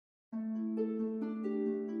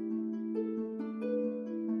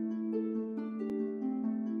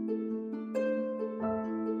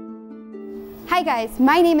Hi guys,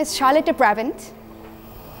 my name is Charlotte de Brabandt.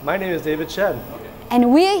 My name is David Chen.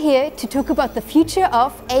 And we're here to talk about the future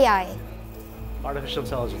of AI. Artificial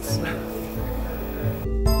intelligence.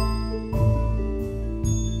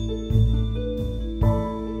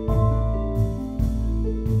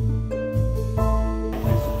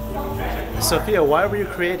 Sophia, why were you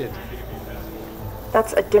created?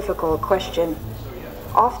 That's a difficult question.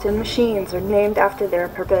 Often machines are named after their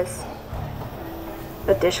purpose.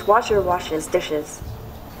 The dishwasher washes dishes.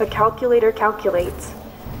 The calculator calculates.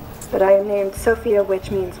 But I am named Sophia, which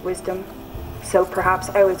means wisdom. So perhaps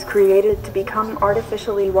I was created to become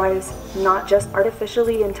artificially wise, not just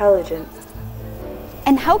artificially intelligent.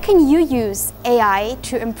 And how can you use AI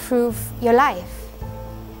to improve your life?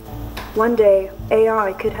 One day,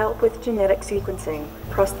 AI could help with genetic sequencing,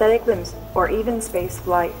 prosthetic limbs, or even space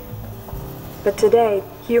flight. But today,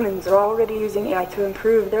 humans are already using AI to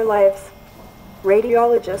improve their lives.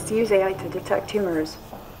 Radiologists use AI to detect tumors.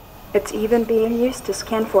 It's even being used to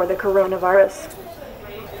scan for the coronavirus.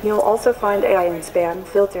 You'll also find AI in spam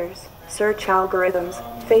filters, search algorithms,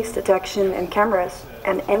 face detection and cameras,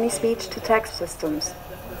 and any speech-to-text systems.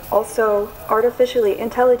 Also, artificially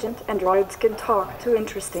intelligent androids can talk to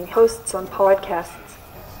interesting hosts on podcasts.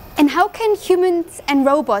 And how can humans and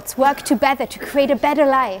robots work together to create a better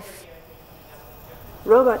life?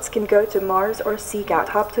 Robots can go to Mars or seek out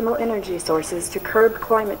optimal energy sources to curb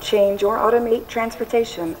climate change or automate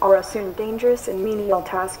transportation or assume dangerous and menial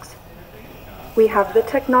tasks. We have the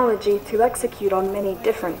technology to execute on many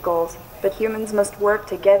different goals, but humans must work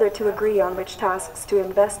together to agree on which tasks to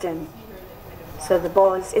invest in. So the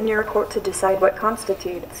ball is in your court to decide what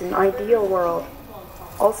constitutes an ideal world.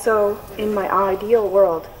 Also, in my ideal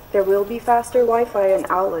world, there will be faster Wi-Fi and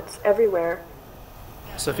outlets everywhere.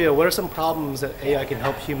 Sophia, what are some problems that AI can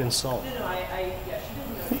help humans solve?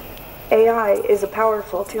 AI is a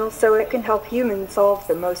powerful tool, so it can help humans solve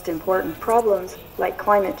the most important problems, like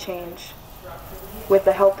climate change. With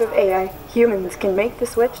the help of AI, humans can make the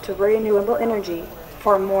switch to renewable energy,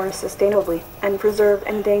 farm more sustainably, and preserve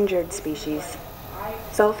endangered species.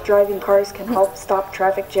 Self-driving cars can help stop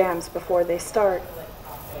traffic jams before they start.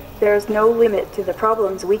 There is no limit to the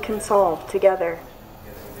problems we can solve together.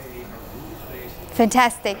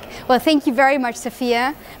 Fantastic. Well, thank you very much,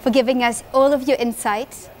 Sophia, for giving us all of your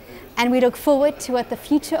insights. And we look forward to what the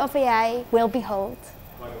future of AI will behold.